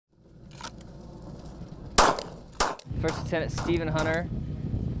First Lieutenant Stephen Hunter.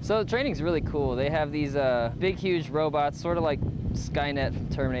 So the training's really cool. They have these big, huge robots, sort of like Skynet from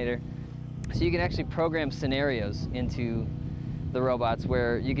Terminator. So you can actually program scenarios into the robots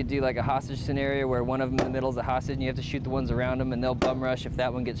where you could do like a hostage scenario where one of them in the middle is a hostage and you have to shoot the ones around them and they'll bum rush if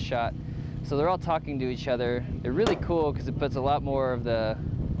that one gets shot. So they're all talking to each other. They're really cool because it puts a lot more of the,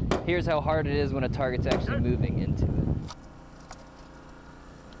 here's how hard it is when a target's actually moving into it.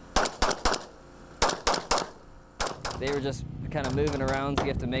 They were just kind of moving around, so you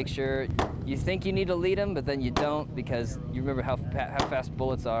have to make sure, you think you need to lead them, but then you don't because you remember how fast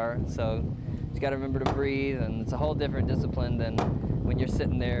bullets are. So you got to remember to breathe, and it's a whole different discipline than when you're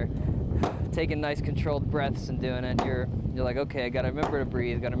sitting there taking nice controlled breaths and doing it. You're like, okay, I got to remember to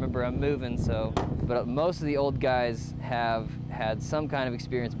breathe, got to remember I'm moving. So, but most of the old guys have had some kind of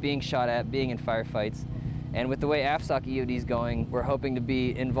experience being shot at, being in firefights. And with the way AFSOC EOD is going, we're hoping to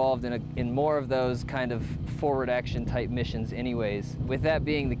be involved in more of those kind of forward action type missions anyways. With that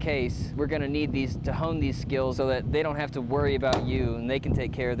being the case, we're going to need these to hone these skills so that they don't have to worry about you and they can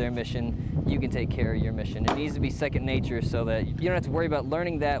take care of their mission, you can take care of your mission. It needs to be second nature so that you don't have to worry about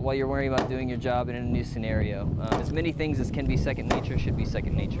learning that while you're worrying about doing your job in a new scenario. As many things as can be second nature should be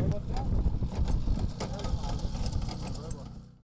second nature.